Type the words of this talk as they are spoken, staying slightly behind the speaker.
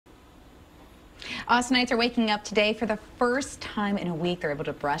Austinites are waking up today for the first time in a week. They're able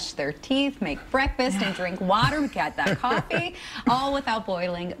to brush their teeth, make breakfast, and drink water, get that coffee, all without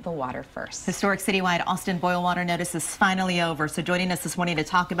boiling the water first. Historic citywide Austin boil water notice is finally over. So joining us this morning to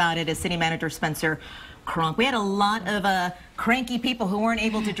talk about it is City Manager Spencer Cronk. We had a lot of cranky people who weren't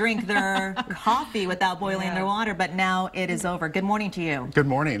able to drink their coffee without boiling their water, but now it is over. Good morning to you. Good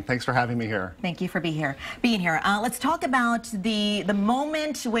morning. Thanks for having me here. Thank you for being here. Let's talk about the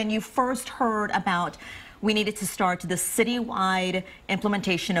moment when you first heard about we needed to start the citywide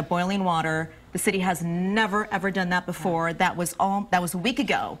implementation of boiling water. The city has never ever done that before. That was a week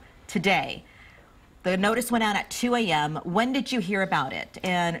ago today. The notice went out at 2 a.m. When did you hear about it?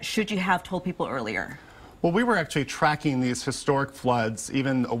 And should you have told people earlier? Well, we were actually tracking these historic floods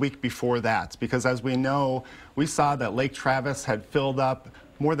even a week before that, because as we know, we saw that Lake Travis had filled up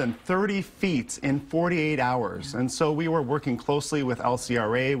more than 30 feet in 48 hours. And so we were working closely with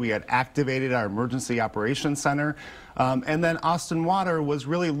LCRA. We had activated our Emergency Operations Center. And then Austin Water was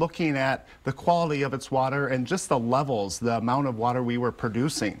really looking at the quality of its water and just the levels, the amount of water we were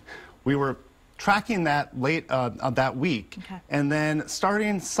producing. We were tracking that late that week, and then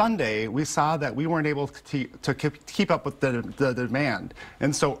starting Sunday, we saw that we weren't able to keep up with the demand.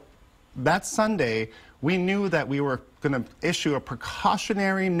 And so that Sunday, we knew that we were going to issue a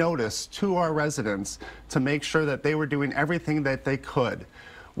precautionary notice to our residents to make sure that they were doing everything that they could.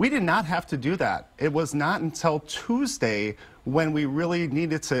 We did not have to do that. It was not until Tuesday when we really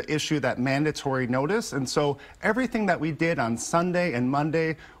needed to issue that mandatory notice. And so everything that we did on Sunday and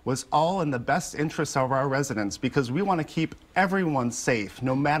Monday was all in the best interest of our residents, because we want to keep everyone safe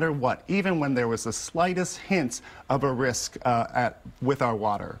no matter what, even when there was the slightest hint of a risk with our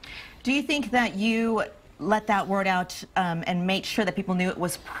water. Do you think that you let that word out and made sure that people knew it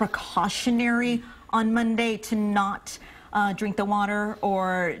was precautionary on Monday to not drink the water,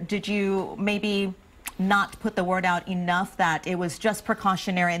 or did you maybe not put the word out enough that it was just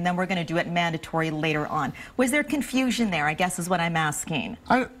precautionary and then we're going to do it mandatory later on? Was there confusion there, I guess is what I'm asking?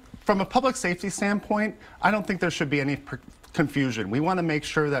 From a public safety standpoint, I don't think there should be any confusion. We want to make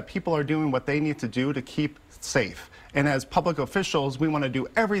sure that people are doing what they need to do to keep safe. And as public officials, we want to do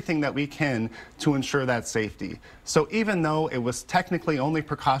everything that we can to ensure that safety. So even though it was technically only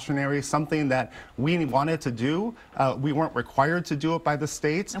precautionary, something that we wanted to do, we weren't required to do it by the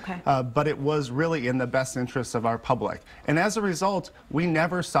state, but it was really in the best interest of our public. And as a result, we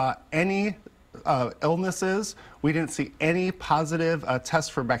never saw any illnesses. We didn't see any positive tests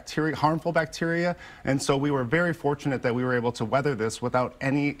for bacteria, harmful bacteria, and so we were very fortunate that we were able to weather this without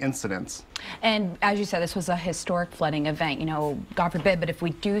any incidents. And as you said, this was a historic flooding event. You know, God forbid, but if we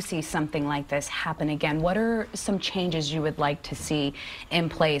do see something like this happen again, what are some changes you would like to see in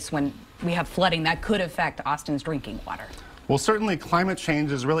place when we have flooding that could affect Austin's drinking water? Well, certainly climate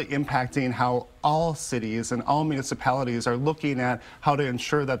change is really impacting how all cities and all municipalities are looking at how to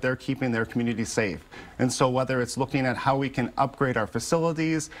ensure that they're keeping their community safe. And so whether it's looking at how we can upgrade our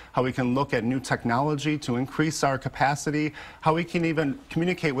facilities, how we can look at new technology to increase our capacity, how we can even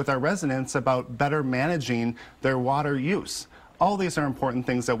communicate with our residents about better managing their water use. All these are important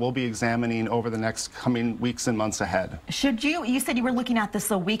things that we'll be examining over the next coming weeks and months ahead. You said you were looking at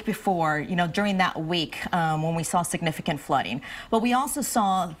this a week before, you know, during that week when we saw significant flooding. But we also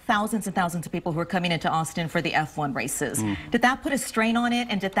saw thousands and thousands of people who were coming into Austin for the F1 races. Did that put a strain on it,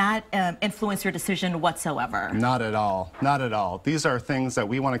 and did that influence your decision whatsoever? Not at all. Not at all. These are things that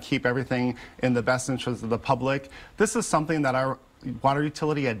we want to keep everything in the best interest of the public. This is something that our water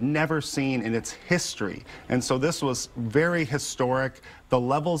utility had never seen in its history. And so this was very historic. The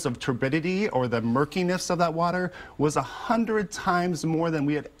levels of turbidity, or the murkiness of that water, was 100 times more than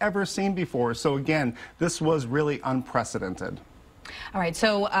we had ever seen before. So again, this was really unprecedented. All right,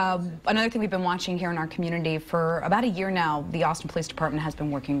 so another thing we've been watching here in our community for about a year now, the Austin Police Department has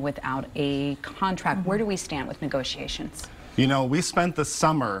been working without a contract. Where do we stand with negotiations? You know, we spent the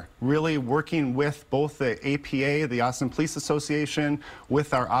summer really working with both the APA, the Austin Police Association,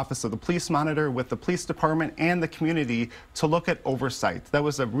 with our Office of the Police Monitor, with the police department and the community to look at oversight. That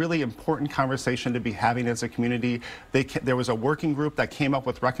was a really important conversation to be having as a community. There was a working group that came up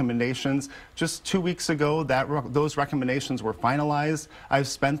with recommendations. Just 2 weeks ago, those recommendations were finalized. I've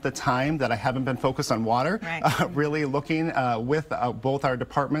spent the time that I haven't been focused on water, really looking with both our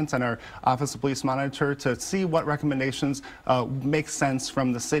departments and our Office of Police Monitor to see what recommendations make sense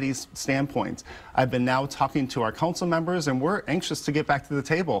from the city's standpoint. I've been now talking to our council members, and we're anxious to get back to the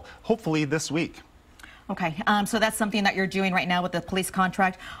table, hopefully this week. Okay, so that's something that you're doing right now with the police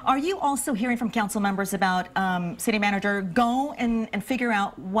contract. Are you also hearing from council members about, city manager, go and figure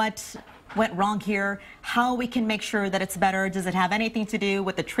out what went wrong here, how we can make sure that it's better. Does it have anything to do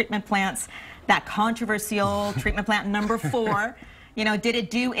with the treatment plants, that controversial treatment plant number 4? You know, did it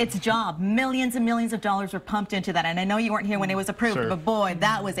do its job? Millions and millions of dollars were pumped into that. And I know you weren't here when it was approved, Sure. but boy,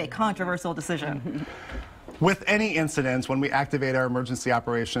 that was a controversial decision. With any incident, when we activate our emergency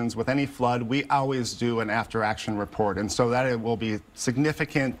operations, with any flood, we always do an after-action report. And so that it will be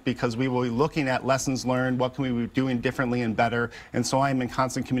significant because we will be looking at lessons learned, what can we be doing differently and better. And so I'm in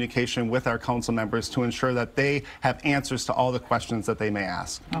constant communication with our council members to ensure that they have answers to all the questions that they may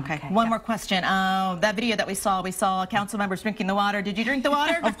ask. Okay, one more question. That video that we saw council members drinking the water. Did you drink the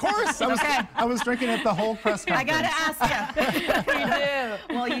water? Of course. I was drinking it the whole press conference. I got to ask you. You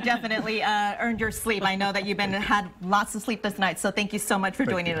do. Well, you definitely earned your sleep. I know that you've had lots of sleep this night, so thank you so much for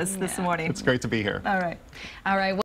joining us this morning. It's great to be here. All right. All right.